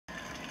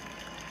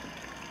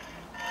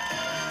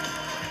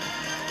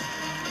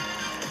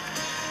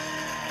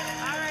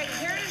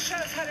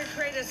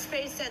create a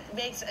space that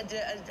makes a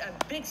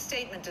big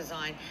statement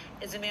design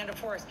is Amanda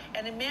Forrest.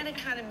 And Amanda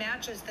kind of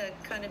matches the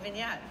kind of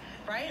vignette,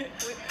 right?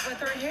 with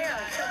her hair.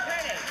 So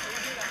pretty.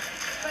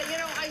 But, you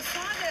know, I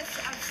saw this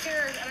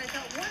upstairs, and I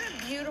thought, what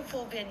a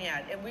beautiful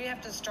vignette. And we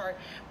have to start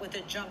with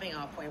the jumping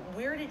off point.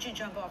 Where did you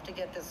jump off to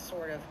get this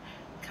sort of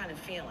kind of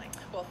feeling?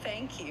 Well,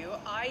 thank you.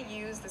 I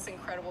use this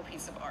incredible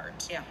piece of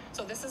art. Yeah.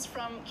 So this is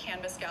from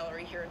Canvas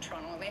Gallery here in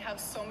Toronto, and they have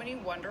so many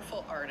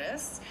wonderful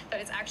artists that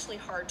it's actually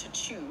hard to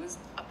choose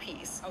a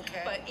piece.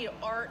 Okay. But, you know,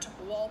 art,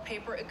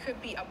 wallpaper, it could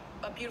be a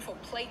beautiful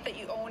plate that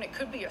you own, it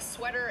could be a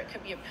sweater, it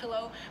could be a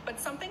pillow, but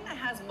something that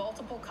has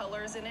multiple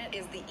colors in it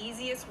is the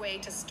easiest way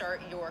to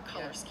start your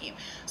color scheme.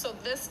 So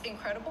this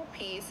incredible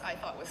piece I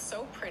thought was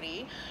so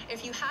pretty.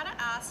 If you had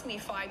to ask me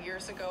 5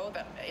 years ago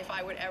that if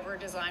I would ever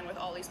design with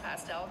all these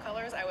pastel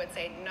colors, I would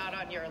say not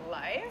on your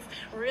life.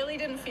 Really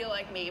didn't feel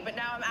like me, but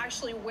now I'm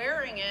actually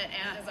wearing it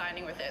and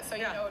designing with it. So,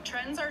 you know,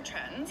 trends are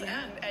trends,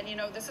 and you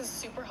know, this is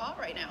super hot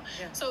right now.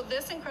 So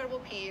this incredible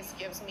piece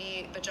gives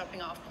me the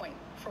jumping off point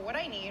for what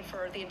I need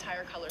for the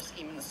entire color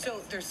scheme in the space.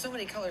 So there's so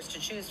many colors to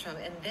choose from,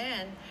 and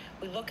then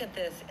we look at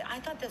this. I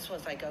thought this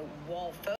was like a wall photo.